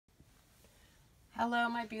Hello,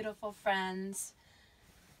 my beautiful friends.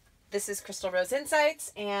 This is Crystal Rose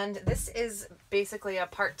Insights, and this is basically a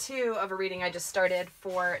part 2 of a reading I just started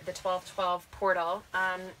for the 1212 portal.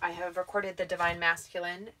 I have recorded the Divine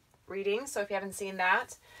Masculine reading, so if you haven't seen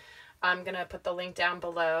that, I'm going to put the link down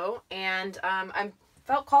below. And I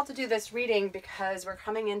felt called to do this reading because we're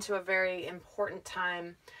coming into a very important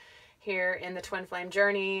time here in the Twin Flame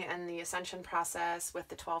journey and the ascension process with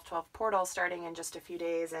the 1212 portal starting in just a few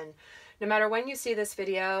days. And no matter when you see this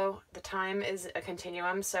video, the time is a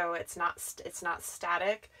continuum, so it's not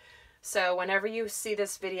static. So whenever you see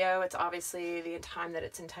this video, it's obviously the time that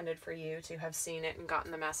it's intended for you to have seen it and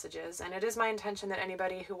gotten the messages. And it is my intention that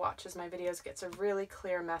anybody who watches my videos gets a really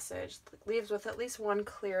clear message, leaves with at least one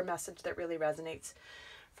clear message that really resonates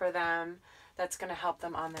for them, that's going to help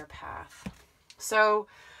them on their path. So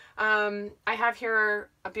I have here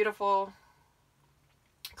a beautiful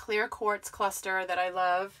clear quartz cluster that I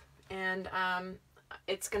love, and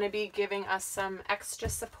it's going to be giving us some extra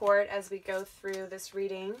support as we go through this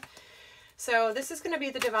reading. So this is going to be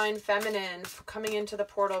the Divine Feminine coming into the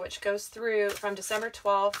portal, which goes through from December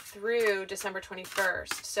 12th through December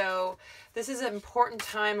 21st. So this is an important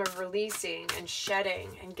time of releasing and shedding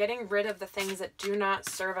and getting rid of the things that do not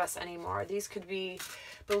serve us anymore. These could be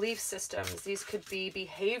belief systems. These could be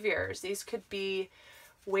behaviors. These could be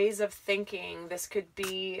ways of thinking. This could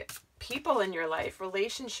be people in your life,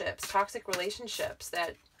 relationships, toxic relationships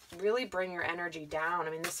that really bring your energy down. I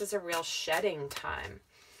mean, this is a real shedding time.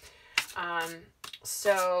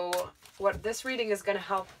 So what this reading is going to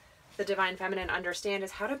help the Divine Feminine understand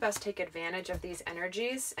is how to best take advantage of these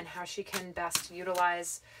energies and how she can best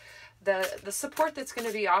utilize the support that's going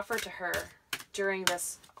to be offered to her during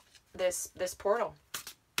this portal.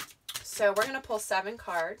 So we're going to pull 7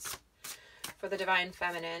 cards for the Divine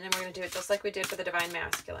Feminine, and we're going to do it just like we did for the Divine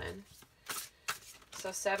Masculine.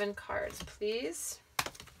 So 7 cards, please,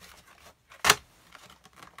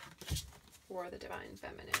 for the Divine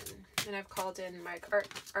Feminine. And I've called in my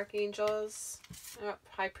archangels. Oh,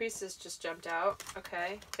 High Priestess just jumped out.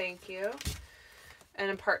 Okay, thank you. And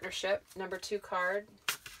in partnership, number 2 card.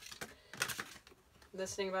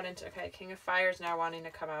 Listening about okay, King of Fire is now wanting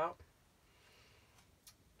to come out.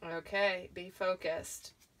 Okay, be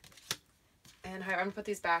focused. And I'm going to put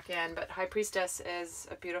these back in, but High Priestess is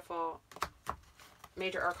a beautiful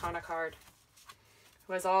Major Arcana card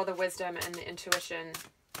who has all the wisdom and the intuition.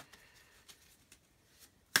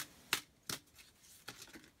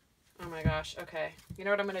 Oh my gosh, okay. You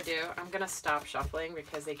know what I'm going to do? I'm going to stop shuffling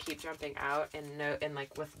because they keep jumping out in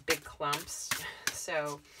like with big clumps.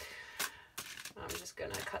 So I'm just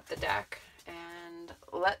going to cut the deck and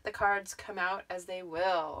let the cards come out as they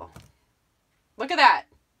will. Look at that.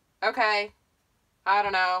 Okay. I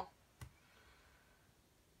don't know.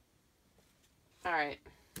 All right.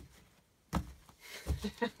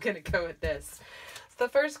 I'm going to go with this. So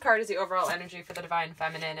the first card is the overall energy for the Divine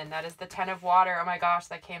Feminine, and that is the 10 of Water. Oh my gosh,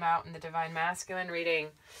 that came out in the Divine Masculine reading.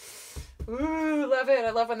 Ooh, love it.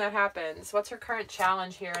 I love when that happens. What's her current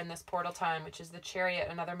challenge here in this portal time, which is the Chariot,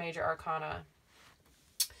 another Major Arcana?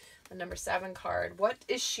 The number 7 card. What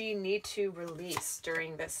does she need to release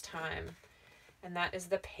during this time? And that is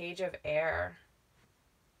the Page of Air.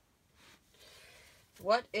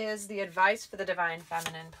 What is the advice for the Divine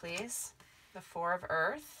Feminine, please? The 4 of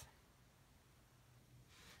Earth.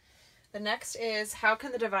 The next is, how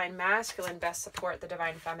can the Divine Masculine best support the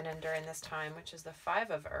Divine Feminine during this time, which is the 5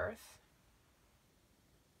 of Earth.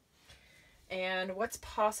 And what's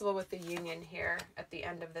possible with the union here at the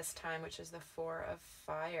end of this time, which is the 4 of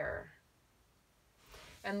Fire.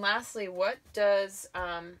 And lastly, what does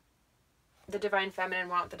the Divine Feminine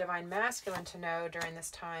want the Divine Masculine to know during this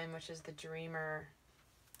time, which is the Dreamer?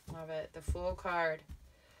 Love it. The Fool card.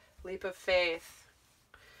 Leap of Faith.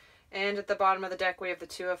 And at the bottom of the deck, we have the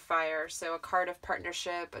 2 of Fire. So a card of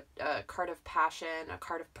partnership, a card of passion, a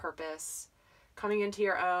card of purpose. Coming into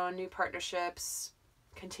your own, new partnerships,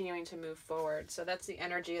 continuing to move forward. So that's the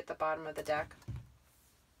energy at the bottom of the deck.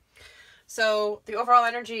 So the overall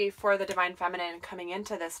energy for the Divine Feminine coming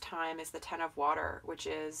into this time is the 10 of Water, which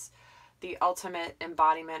is the ultimate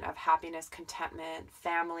embodiment of happiness, contentment,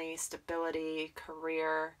 family, stability,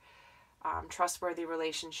 career, trustworthy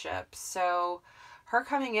relationships. So her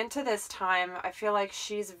coming into this time, I feel like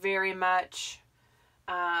she's very much,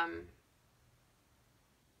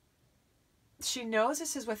 she knows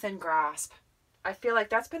this is within grasp. I feel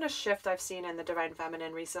like that's been a shift I've seen in the Divine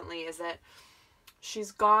Feminine recently, is that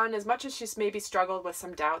she's gone, as much as she's maybe struggled with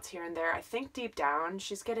some doubts here and there, I think deep down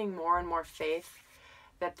she's getting more and more faith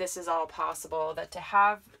that this is all possible, that to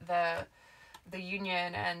have the the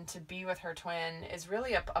union and to be with her twin is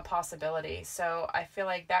really a possibility. So I feel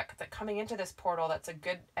like that coming into this portal, that's a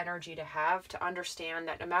good energy to have, to understand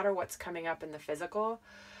that no matter what's coming up in the physical,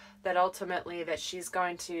 that ultimately that she's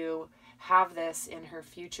going to have this in her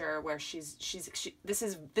future where this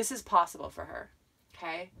is possible for her.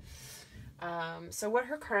 Okay. So what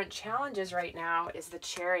her current challenge is right now is the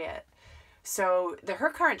Chariot. So her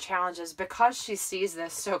current challenge is, because she sees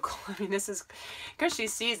this so, I mean, this is because she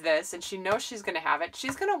sees this and she knows she's going to have it.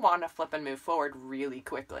 She's going to want to flip and move forward really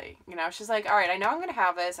quickly. You know, she's like, all right, I know I'm going to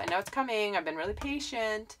have this. I know it's coming. I've been really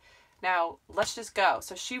patient. Now let's just go.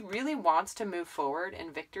 So she really wants to move forward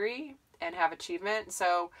in victory and have achievement.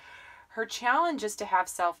 So her challenge is to have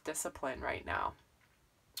self-discipline right now.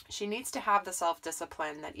 She needs to have the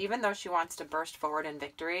self-discipline that even though she wants to burst forward in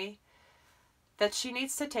victory, that she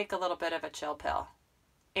needs to take a little bit of a chill pill,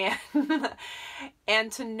 and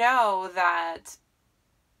and to know that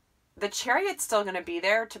the Chariot's still going to be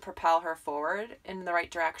there to propel her forward in the right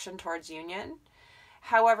direction towards union.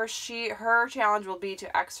 However, her challenge will be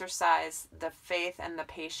to exercise the faith and the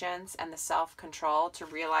patience and the self-control to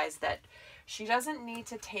realize that she doesn't need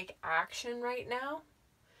to take action right now.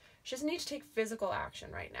 She doesn't need to take physical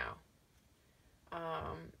action right now.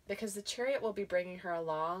 Because the Chariot will be bringing her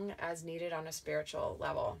along as needed on a spiritual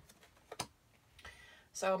level.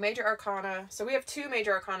 So major arcana. So we have 2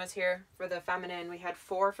 major arcanas here for the feminine. We had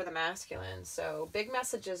 4 for the masculine. So big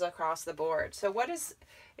messages across the board. So what is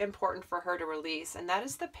important for her to release? And that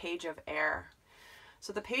is the Page of Air.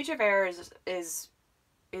 So the Page of Air is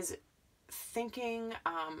thinking,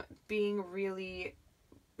 being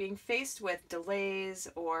faced with delays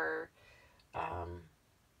or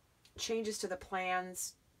changes to the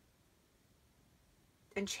plans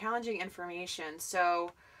and challenging information.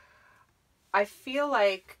 So I feel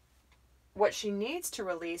like what she needs to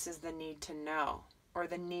release is the need to know, or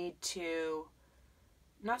the need to,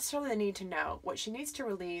 not necessarily the need to know. What she needs to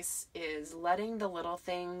release is letting the little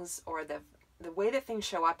things, or the way that things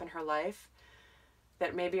show up in her life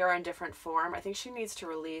that maybe are in different form. I think she needs to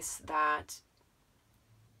release that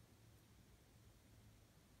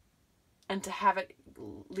and to have it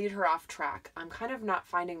lead her off track. I'm kind of not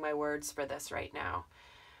finding my words for this right now,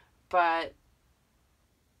 but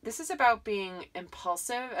this is about being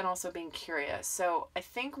impulsive and also being curious. So I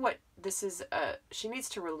think what this is, she needs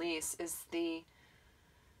to release is the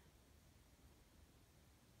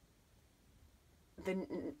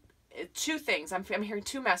 2 things. I'm hearing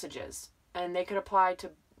 2 messages, and they could apply to,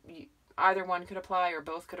 either one could apply, or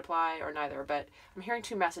both could apply, or neither, but I'm hearing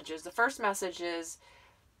 2 messages. The first message is,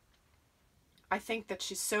 I think that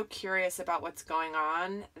she's so curious about what's going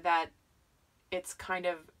on that it's kind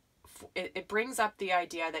of, it brings up the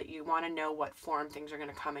idea that you want to know what form things are going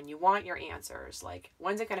to come in. You want your answers. Like,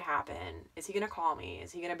 when's it going to happen? Is he going to call me?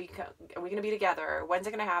 Are we going to be together? When's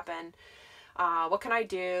it going to happen? What can I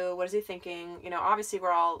do? What is he thinking? You know, obviously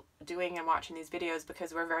we're all doing and watching these videos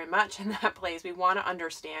because we're very much in that place. We want to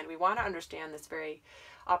understand. We want to understand this very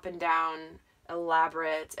up and down,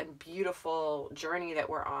 elaborate, and beautiful journey that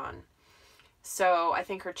we're on. So I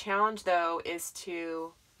think her challenge, though, is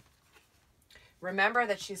to remember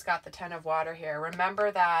that she's got the 10 of water here.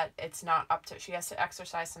 Remember that it's not up to, she has to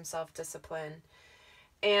exercise some self-discipline.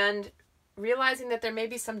 And realizing that there may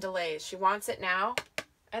be some delays. She wants it now,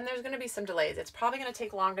 and there's going to be some delays. It's probably going to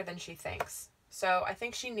take longer than she thinks. So I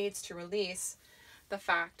think she needs to release the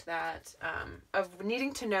fact that, of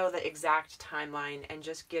needing to know the exact timeline and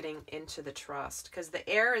just getting into the trust. Because the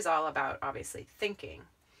air is all about, obviously, thinking.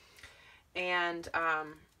 And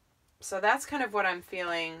so that's kind of what I'm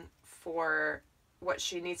feeling for what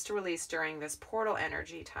she needs to release during this portal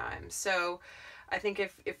energy time. So I think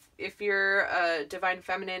if you're a divine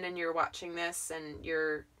feminine and you're watching this and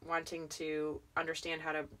you're wanting to understand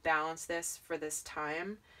how to balance this for this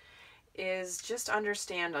time, is just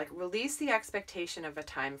understand, like, release the expectation of a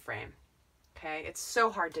time frame. Okay? It's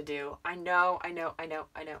so hard to do. I know.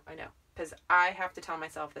 Because I have to tell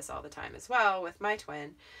myself this all the time as well with my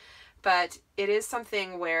twin. But it is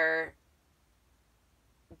something where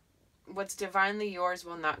what's divinely yours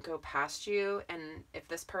will not go past you. And if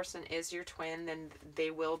this person is your twin, then they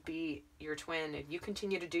will be your twin. If you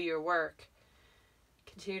continue to do your work,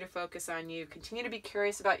 continue to focus on you, continue to be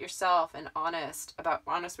curious about yourself and honest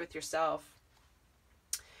with yourself,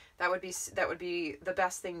 that would be the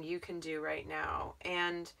best thing you can do right now.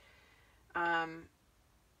 And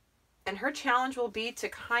her challenge will be to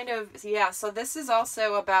kind of, so this is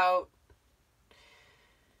also about,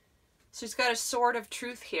 she's got a sword of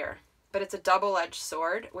truth here. but it's a double-edged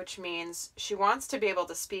sword, which means she wants to be able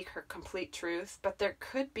to speak her complete truth, but there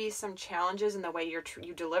could be some challenges in the way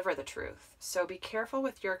you deliver the truth. So be careful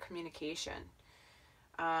with your communication.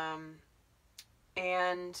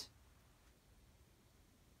 And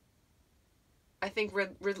I think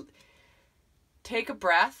take a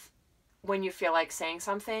breath when you feel like saying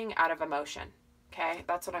something out of emotion. Okay,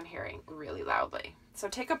 that's what I'm hearing really loudly. So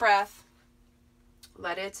take a breath.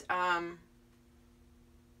 Let it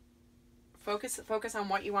focus on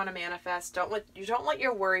what you want to manifest. Don't let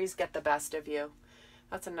your worries get the best of you.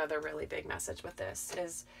 That's another really big message with this,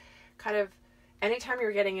 is kind of anytime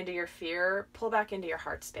you're getting into your fear, pull back into your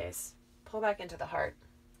heart space. Pull back into the heart.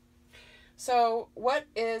 So what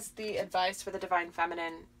is the advice for the Divine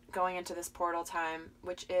Feminine going into this portal time,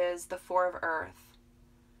 which is the Four of Earth,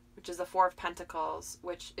 which is the Four of Pentacles,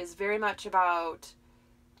 which is very much about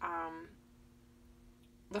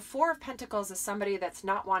the Four of Pentacles is somebody that's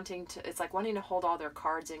not wanting to, it's like wanting to hold all their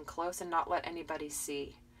cards in close and not let anybody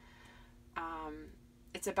see.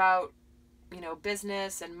 It's about,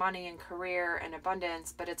 business and money and career and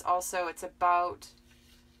abundance, but it's about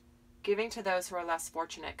giving to those who are less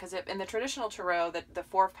fortunate. Because in the traditional tarot, the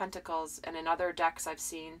Four of Pentacles, and in other decks I've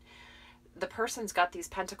seen, the person's got these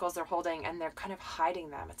pentacles they're holding and they're kind of hiding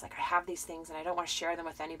them. It's like, I have these things and I don't want to share them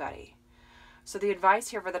with anybody. So the advice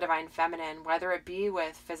here for the Divine Feminine, whether it be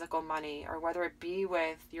with physical money, or whether it be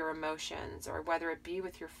with your emotions, or whether it be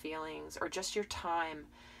with your feelings, or just your time,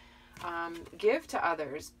 give to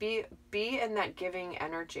others. Be in that giving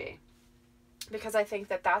energy. Because I think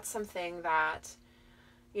that that's something that,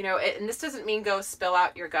 and this doesn't mean go spill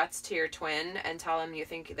out your guts to your twin and tell him you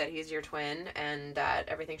think that he's your twin and that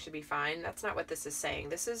everything should be fine. That's not what this is saying.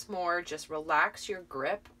 This is more just relax your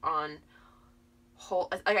grip on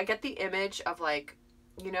I get the image of, like,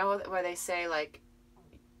 where they say, like,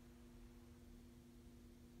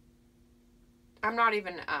 I'm not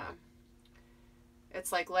even,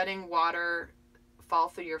 it's like letting water fall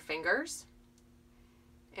through your fingers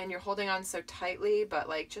and you're holding on so tightly, but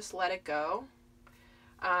like, just let it go.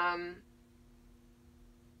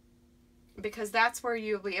 Because that's where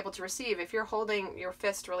you'll be able to receive. If you're holding your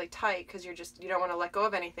fist really tight because you don't want to let go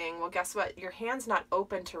of anything, well, guess what? Your hand's not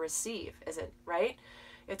open to receive, is it? Right?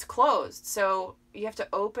 It's closed. So you have to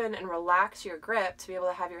open and relax your grip to be able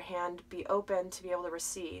to have your hand be open to be able to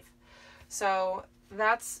receive. So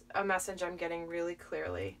that's a message I'm getting really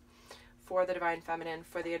clearly for the Divine Feminine,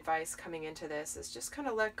 for the advice coming into this, is just kind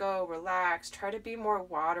of let go, relax, try to be more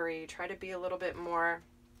watery, try to be a little bit more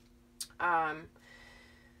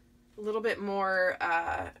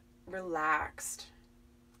relaxed.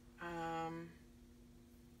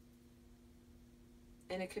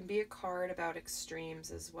 And it can be a card about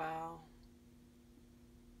extremes as well.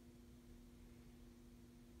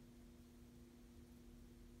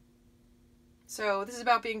 So this is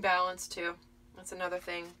about being balanced too. That's another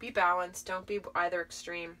thing. Be balanced. Don't be either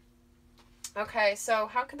extreme. Okay, so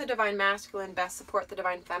how can the Divine Masculine best support the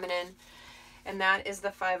Divine Feminine? And that is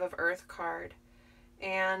the Five of Earth card.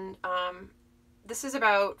 And this is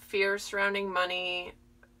about fears surrounding money,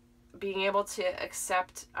 being able to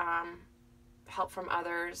accept help from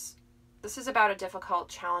others. This is about a difficult,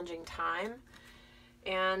 challenging time,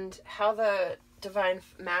 and how the Divine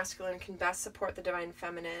Masculine can best support the Divine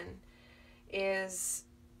Feminine is,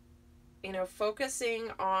 focusing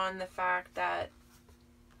on the fact that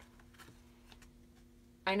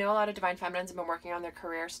I know a lot of Divine Feminines have been working on their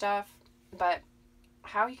career stuff, but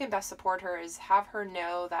how you can best support her is have her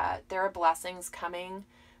know that there are blessings coming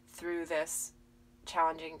through this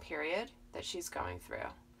challenging period that she's going through,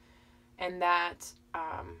 and that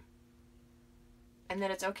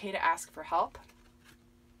it's okay to ask for help.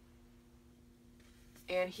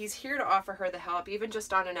 And he's here to offer her the help, even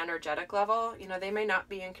just on an energetic level. They may not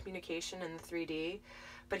be in communication in the 3D,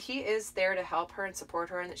 but he is there to help her and support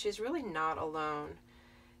her, and that she's really not alone.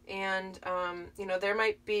 And, there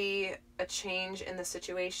might be a change in the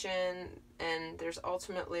situation, and there's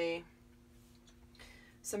ultimately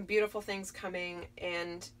some beautiful things coming.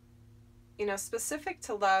 And, specific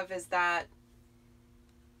to love is that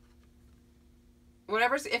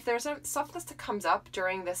if there's something that comes up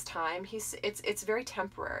during this time, it's very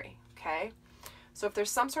temporary, okay? So if there's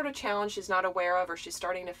some sort of challenge she's not aware of or she's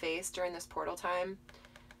starting to face during this portal time,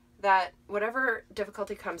 that whatever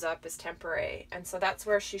difficulty comes up is temporary. And so that's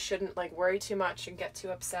where she shouldn't worry too much and get too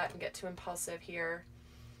upset and get too impulsive here,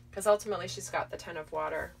 because ultimately she's got the Ten of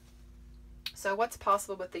Water. So what's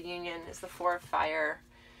possible with the union is the Four of Fire,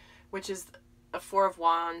 which is a Four of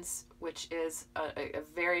Wands, which is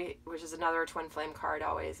which is another twin flame card.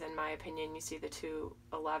 Always, in my opinion, you see the 2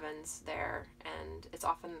 11s there, and it's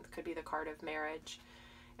often could be the card of marriage.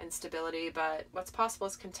 and stability, but what's possible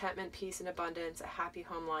is contentment, peace, and abundance, a happy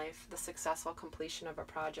home life, the successful completion of a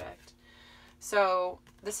project. So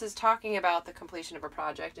this is talking about the completion of a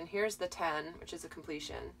project, and here's the 10, which is a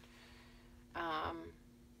completion.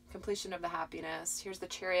 Completion of the happiness. Here's the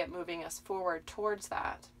Chariot moving us forward towards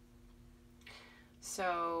that.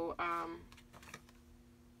 So,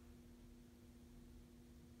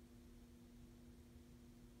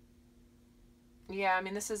 yeah, I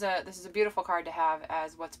mean, this is a beautiful card to have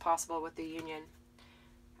as what's possible with the union,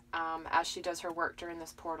 as she does her work during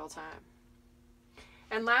this portal time.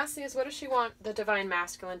 And lastly is, what does she want the Divine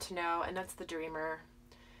Masculine to know? And that's the Dreamer.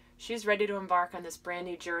 She's ready to embark on this brand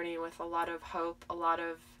new journey with a lot of hope, a lot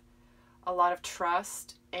of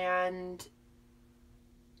trust, and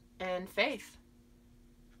faith.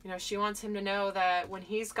 You know, she wants him to know that when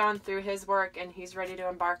he's gone through his work and he's ready to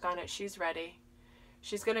embark on it, she's ready.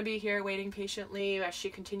 She's going to be here waiting patiently as she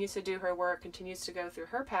continues to do her work, continues to go through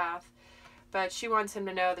her path. But she wants him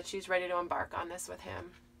to know that she's ready to embark on this with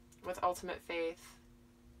him, with ultimate faith,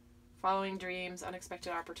 following dreams,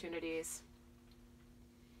 unexpected opportunities.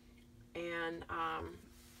 And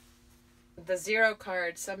the 0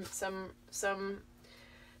 card, some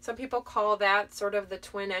people call that sort of the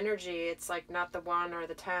twin energy. It's like not the 1 or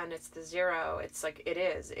the 10, it's the 0. It's like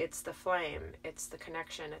it's the flame, it's the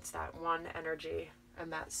connection, it's that one energy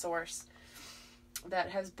and that source that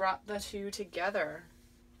has brought the two together.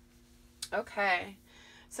 Okay,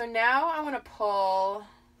 so now I want to pull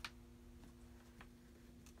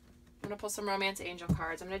some Romance Angel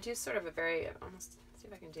cards. I'm going to do sort of a very, almost, see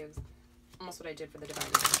if I can do almost what I did for the Divine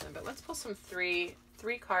Feminine, but let's pull some three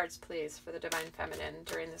cards, please, for the Divine Feminine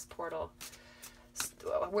during this portal.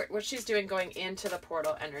 What she's doing going into the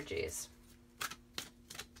portal energies.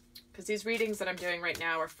 Because these readings that I'm doing right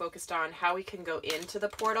now are focused on how we can go into the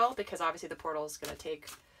portal, because obviously the portal is going to take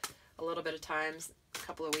a little bit of time, a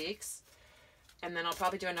couple of weeks. And then I'll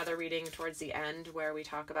probably do another reading towards the end where we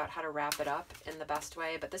talk about how to wrap it up in the best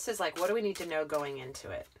way. But this is like, what do we need to know going into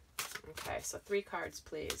it? Okay, so 3 cards,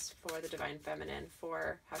 please, for the Divine Feminine,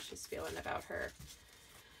 for how she's feeling about her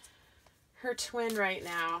twin right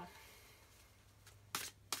now.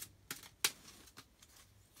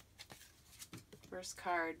 First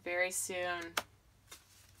card, very soon.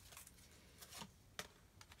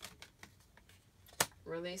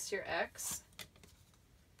 Release your ex.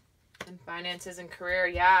 And finances and career,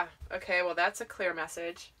 yeah. Okay, well, that's a clear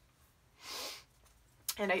message.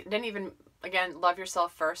 And I didn't even, again, love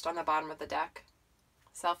yourself first on the bottom of the deck.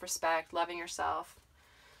 Self-respect, loving yourself.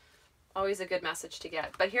 Always a good message to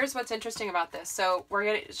get. But here's what's interesting about this. So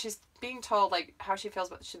she's being told like how she feels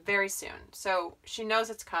about she's very soon. So she knows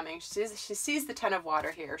it's coming. She sees the 10 of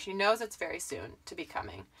water here. She knows it's very soon to be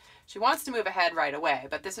coming. She wants to move ahead right away,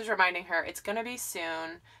 but this is reminding her it's going to be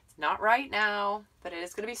soon. It's not right now, but it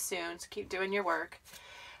is going to be soon. So keep doing your work.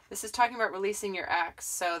 This is talking about releasing your ex.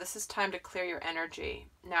 So this is time to clear your energy.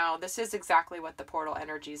 Now, this is exactly what the portal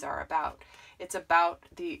energies are about. It's about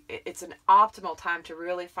it's an optimal time to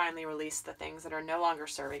really finally release the things that are no longer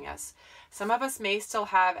serving us. Some of us may still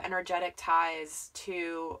have energetic ties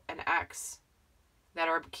to an ex that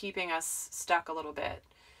are keeping us stuck a little bit.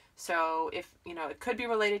 So if, it could be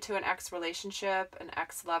related to an ex relationship, an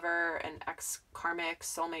ex lover, an ex karmic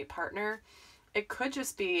soulmate partner. It could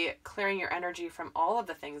just be clearing your energy from all of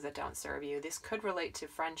the things that don't serve you. This could relate to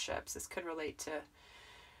friendships. This could relate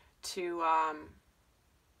to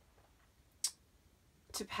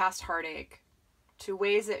past heartache, to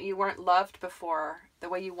ways that you weren't loved before, the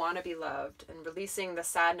way you want to be loved, and releasing the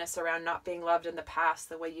sadness around not being loved in the past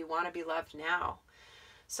the way you want to be loved now.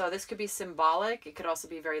 So this could be symbolic. It could also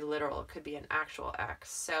be very literal. It could be an actual ex.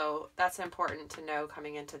 So that's important to know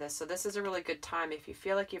coming into this. So this is a really good time if you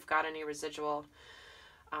feel like you've got any residual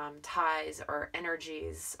ties or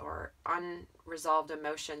energies or unresolved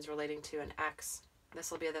emotions relating to an ex.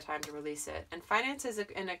 This will be the time to release it. And finances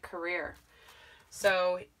in a career.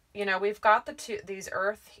 So, we've got these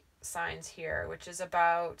earth signs here, which is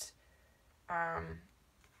about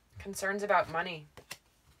concerns about money.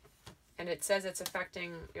 And it says it's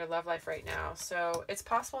affecting your love life right now. So it's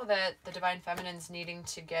possible that the Divine Feminine's needing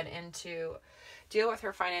to deal with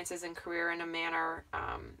her finances and career in a manner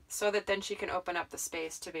so that then she can open up the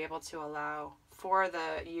space to be able to allow for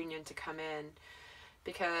the union to come in.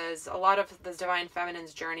 Because a lot of the Divine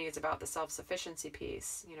Feminine's journey is about the self-sufficiency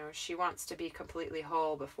piece. She wants to be completely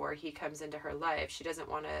whole before he comes into her life. She doesn't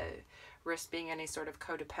want to risk being any sort of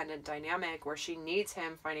codependent dynamic where she needs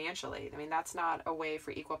him financially. I mean, that's not a way for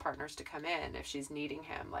equal partners to come in if she's needing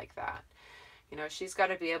him like that. She's got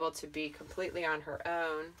to be able to be completely on her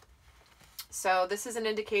own. So this is an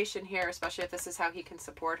indication here, especially if this is how he can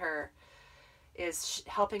support her, is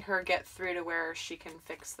helping her get through to where she can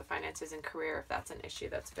fix the finances and career if that's an issue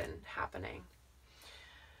that's been happening.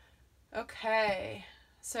 Okay,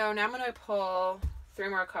 so now I'm going to pull 3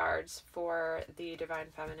 more cards for the Divine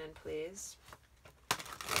Feminine, please.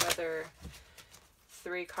 What other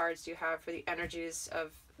 3 cards do you have for the energies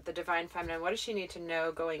of the Divine Feminine? What does she need to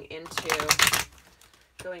know going into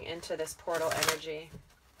this portal energy?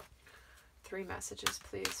 3 messages,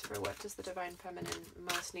 please, for what does the Divine Feminine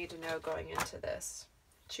most need to know going into this?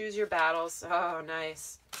 Choose your battles. Oh,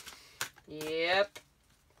 nice. Yep.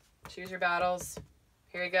 Choose your battles.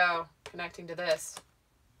 Here you go. Connecting to this.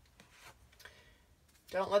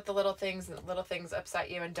 Don't let the little things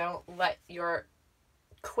upset you, and don't let your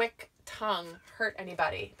quick tongue hurt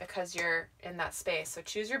anybody because you're in that space. So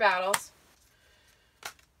choose your battles.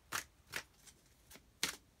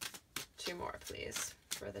 2 more, please,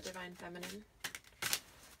 for the Divine Feminine.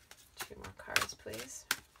 2 more cards, please.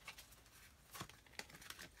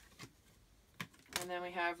 And then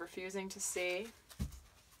we have refusing to see.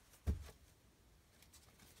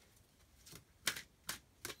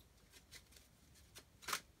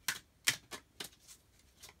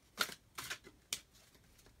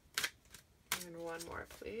 And 1 more,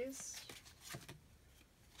 please.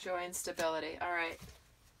 Joy and stability. All right.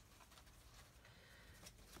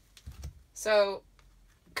 So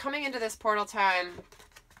coming into this portal time,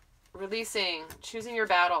 releasing, choosing your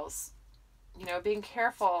battles, you know, being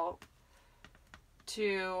careful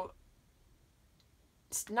to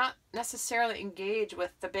not necessarily engage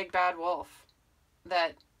with the big bad wolf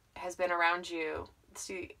that has been around you.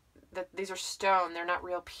 See, that these are stone, they're not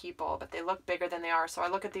real people, but they look bigger than they are. So I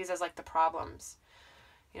look at these as like the problems.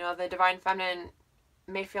 You know, the Divine Feminine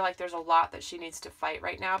may feel like there's a lot that she needs to fight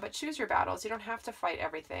right now, but choose your battles. You don't have to fight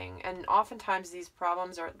everything. And oftentimes these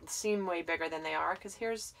problems seem way bigger than they are, because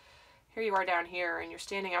here you are down here and you're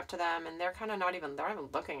standing up to them, and they're kind of they're not even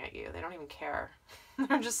looking at you. They don't even care.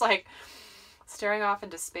 They're just like staring off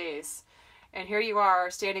into space. And here you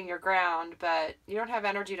are standing your ground, but you don't have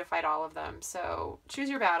energy to fight all of them. So choose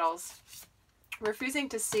your battles. Refusing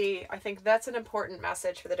to see, I think that's an important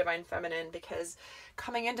message for the Divine Feminine, because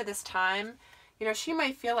coming into this time, you know, she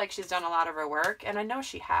might feel like she's done a lot of her work, and I know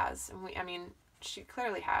she has. And she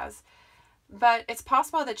clearly has. But it's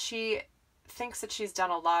possible that she thinks that she's done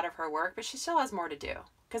a lot of her work, but she still has more to do.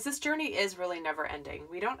 Because this journey is really never ending.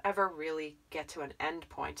 We don't ever really get to an end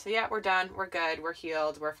point. So yeah, we're done, we're good, we're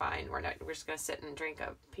healed, we're fine. We're just going to sit and drink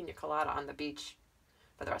a pina colada on the beach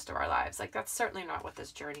for the rest of our lives. Like, that's certainly not what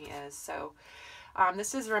this journey is. So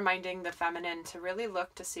this is reminding the feminine to really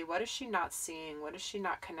look to see, what is she not seeing? What is she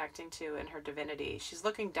not connecting to in her divinity? She's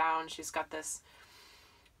looking down. She's got this,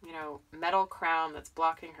 you know, metal crown that's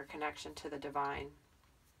blocking her connection to the divine.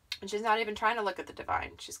 And she's not even trying to look at the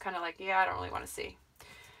divine. She's kind of like, yeah, I don't really want to see.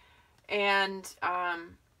 And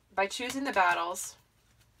by choosing the battles,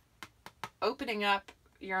 opening up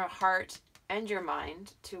your heart and your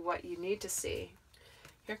mind to what you need to see,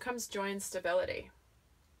 here comes joy and stability,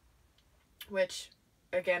 which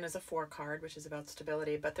again is a 4 card, which is about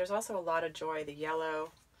stability, but there's also a lot of joy. The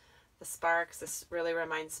yellow, the sparks, this really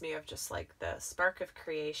reminds me of just like the spark of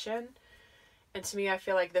creation. And to me, I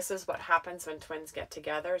feel like this is what happens when twins get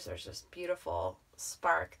together. So there's this beautiful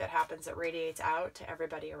spark that happens, that radiates out to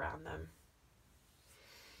everybody around them.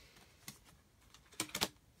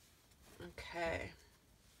 Okay.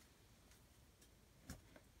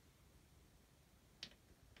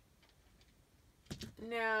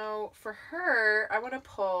 Now, for her, I want to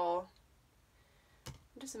pull,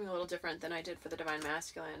 do something a little different than I did for the Divine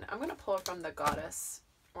Masculine. I'm going to pull from the Goddess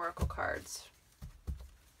Oracle cards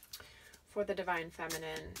for the Divine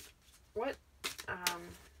Feminine. What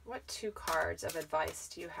 2 cards of advice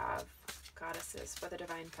do you have, Goddesses, for the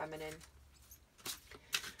Divine Feminine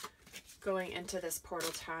going into this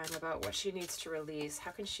portal time, about what she needs to release?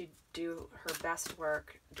 How can she do her best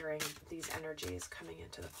work during these energies coming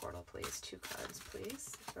into the portal, please? 2 cards,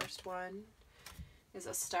 please. The first one is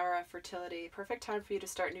Ostara, fertility. Perfect time for you to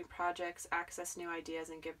start new projects, access new ideas,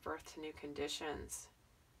 and give birth to new conditions.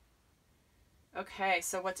 Okay,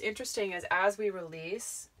 so what's interesting is as we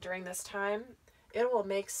release during this time, it will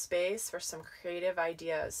make space for some creative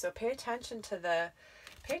ideas. So pay attention to the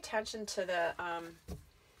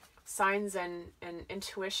signs and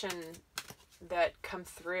intuition that come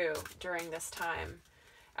through during this time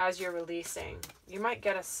as you're releasing. You might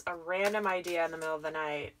get a random idea in the middle of the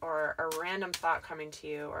night, or a random thought coming to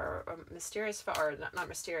you, or a mysterious, or not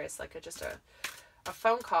mysterious, like just a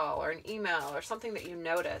phone call or an email or something that you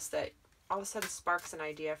notice that all of a sudden sparks an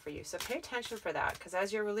idea for you. So pay attention for that, because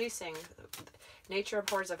as you're releasing, nature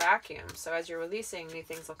abhors a vacuum. So as you're releasing, new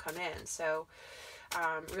things will come in. So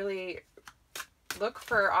really look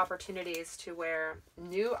for opportunities to where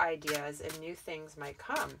new ideas and new things might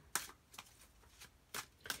come.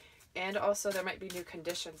 And also there might be new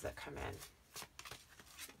conditions that come in.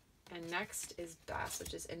 And next is Bess,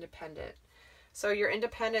 which is independent. So your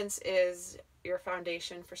independence is your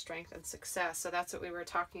foundation for strength and success. So that's what we were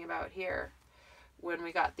talking about here when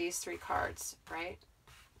we got these three cards, right?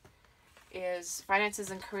 Is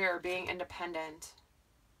finances and career, being independent,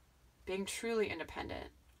 being truly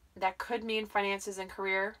independent. That could mean finances and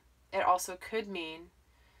career. It also could mean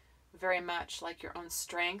very much like your own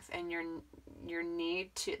strength and your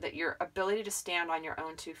need to, that your ability to stand on your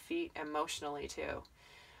own 2 feet emotionally too.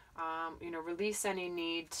 Release any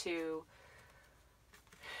need to,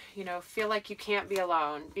 feel like you can't be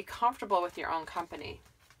alone. Be comfortable with your own company.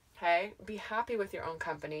 Okay? Be happy with your own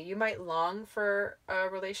company. You might long for a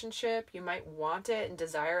relationship. You might want it and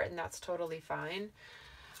desire it, and that's totally fine.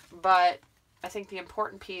 But I think the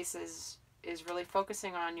important piece is really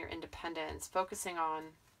focusing on your independence, focusing on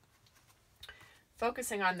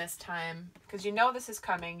this time, because this is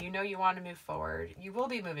coming. You want to move forward. You will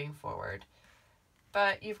be moving forward.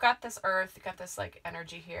 But you've got this earth, you've got this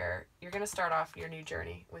energy here. You're going to start off your new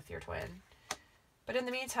journey with your twin. But in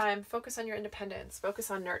the meantime, focus on your independence. Focus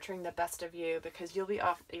on nurturing the best of you, because you'll be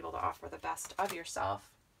able to offer the best of yourself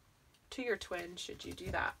to your twin should you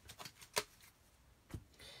do that.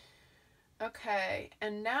 Okay,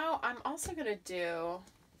 and now I'm also going to do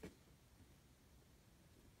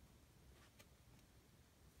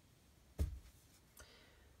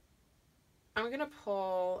I'm going to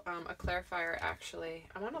pull a clarifier, actually.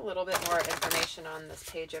 I want a little bit more information on this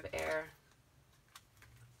Page of Air.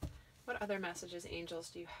 What other messages, angels,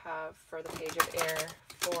 do you have for the Page of Air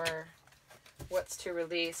for what's to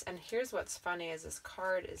release? And here's what's funny is this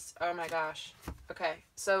card is, oh my gosh. Okay,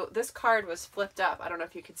 so this card was flipped up. I don't know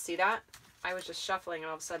if you could see that. I was just shuffling and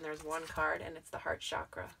all of a sudden there's one card and it's the heart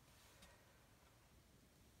chakra.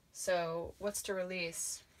 So what's to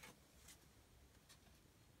release?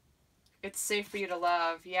 It's safe for you to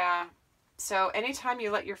love. Yeah. So anytime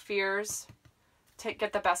you let your fears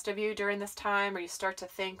get the best of you during this time, or you start to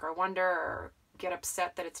think or wonder or get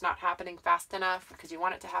upset that it's not happening fast enough because you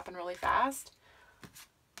want it to happen really fast,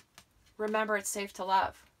 remember it's safe to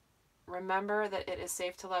love. Remember that it is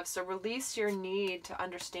safe to love. So release your need to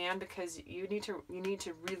understand, because you need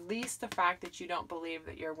to release the fact that you don't believe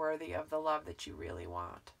that you're worthy of the love that you really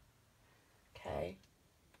want. Okay?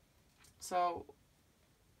 So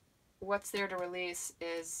what's there to release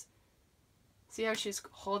is, see how she's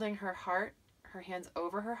holding her heart, her hands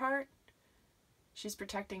over her heart? She's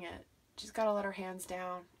protecting it. She's got to let her hands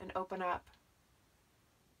down and open up.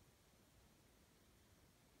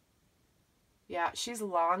 Yeah, she's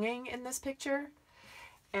longing in this picture,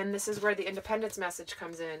 and this is where the independence message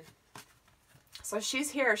comes in. So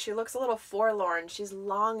she's here. She looks a little forlorn. She's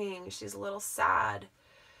longing. She's a little sad.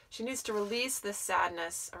 She needs to release this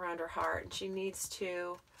sadness around her heart, and she needs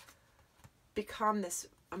to become this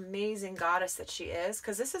amazing goddess that she is,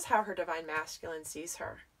 because this is how her divine masculine sees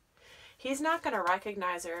her. He's not going to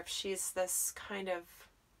recognize her if she's this kind of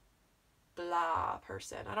blah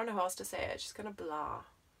person. I don't know how else to say it. She's going to blah.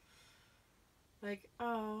 Like,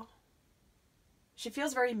 oh. She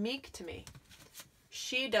feels very meek to me.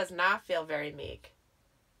 She does not feel very meek.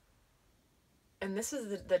 And this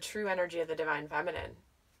is the true energy of the divine feminine.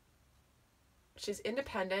 She's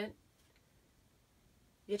independent,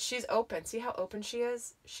 yet she's open. See how open she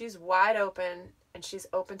is? She's wide open, and she's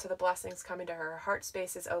open to the blessings coming to her. Her heart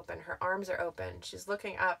space is open. Her arms are open. She's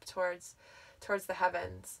looking up towards the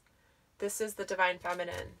heavens. This is the divine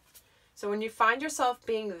feminine. So when you find yourself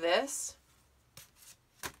being this,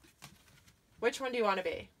 which one do you want to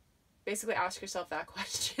be? Basically ask yourself that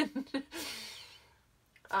question.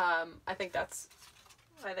 I think that's,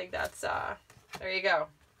 there you go.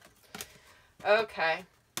 Okay.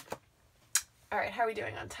 All right, how are we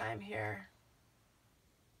doing on time here?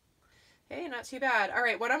 Hey, not too bad. All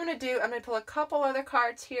right, what I'm going to do, I'm going to pull a couple other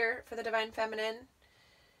cards here for the divine feminine.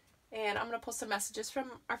 And I'm going to pull some messages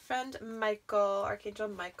from our friend Michael, Archangel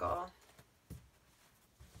Michael.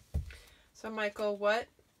 So Michael, what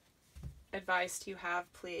advice do you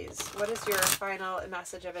have, please? What is your final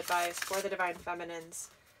message of advice for the divine feminines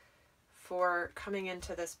for coming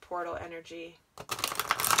into this portal energy?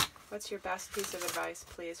 What's your best piece of advice,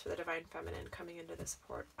 please, for the divine feminine coming into this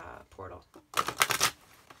portal?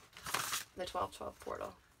 The 12-12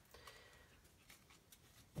 portal.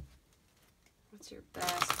 What's your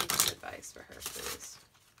best piece of advice for her, please?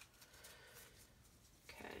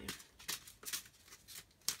 Okay.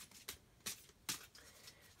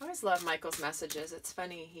 I always love Michael's messages. It's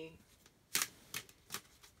funny,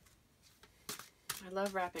 I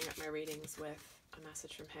love wrapping up my readings with a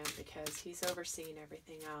message from him, because he's overseeing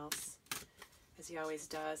everything else, as he always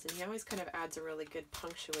does. And he always kind of adds a really good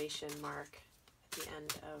punctuation mark at the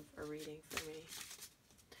end of a reading for me.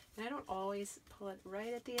 And I don't always pull it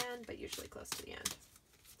right at the end, but usually close to the end.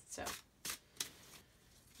 So,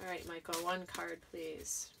 all right, Michael, one card,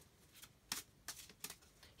 please.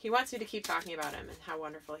 He wants me to keep talking about him and how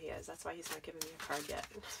wonderful he is. That's why he's not giving me a card yet.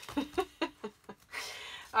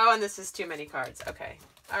 Oh, and this is too many cards. Okay.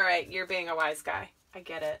 All right, you're being a wise guy. I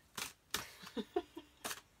get it.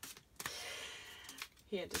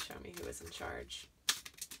 He had to show me who was in charge.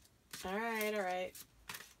 All right, all right.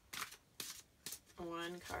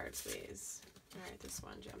 One card, please. All right, this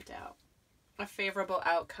one jumped out. A favorable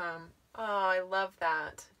outcome. Oh, I love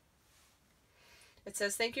that. It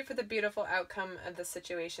says, thank you for the beautiful outcome of the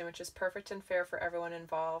situation, which is perfect and fair for everyone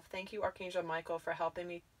involved. Thank you, Archangel Michael, for helping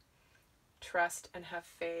me trust and have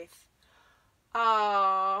faith.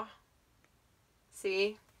 Oh,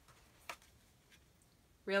 see?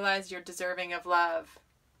 Realize you're deserving of love.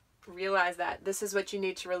 Realize that this is what you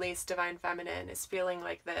need to release, Divine Feminine, is feeling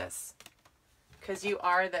like this. Because you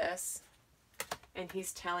are this. And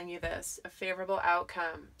he's telling you this, a favorable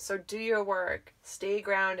outcome. So do your work, stay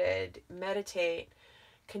grounded, meditate,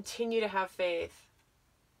 continue to have faith.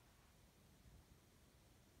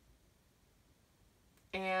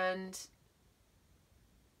 And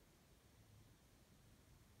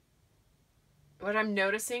what I'm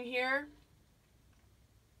noticing here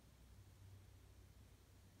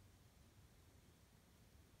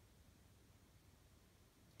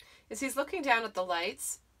is he's looking down at the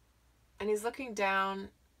lights. And he's looking down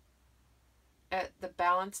at the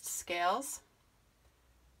balanced scales.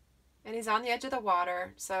 And he's on the edge of the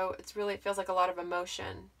water, so it feels like a lot of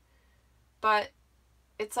emotion. But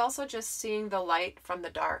it's also just seeing the light from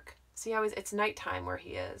the dark. See how it's nighttime where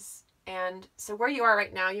he is. And so where you are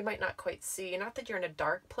right now, you might not quite see. Not that you're in a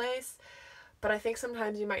dark place, but I think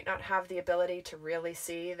sometimes you might not have the ability to really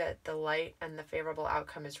see that the light and the favorable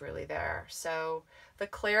outcome is really there. So the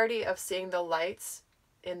clarity of seeing the lights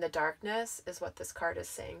in the darkness is what this card is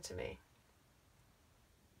saying to me.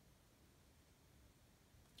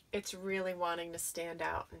 It's really wanting to stand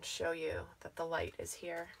out and show you that the light is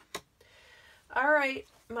here. All right,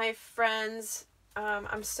 my friends,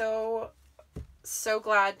 I'm so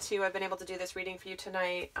glad to have been able to do this reading for you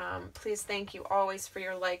tonight. Please thank you always for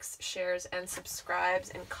your likes, shares, and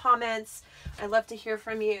subscribes and comments. I love to hear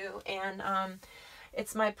from you, and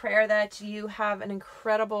it's my prayer that you have an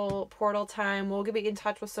incredible portal time. We'll be in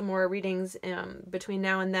touch with some more readings between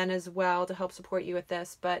now and then as well to help support you with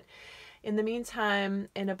this. But in the meantime,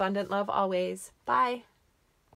 in abundant love always. Bye.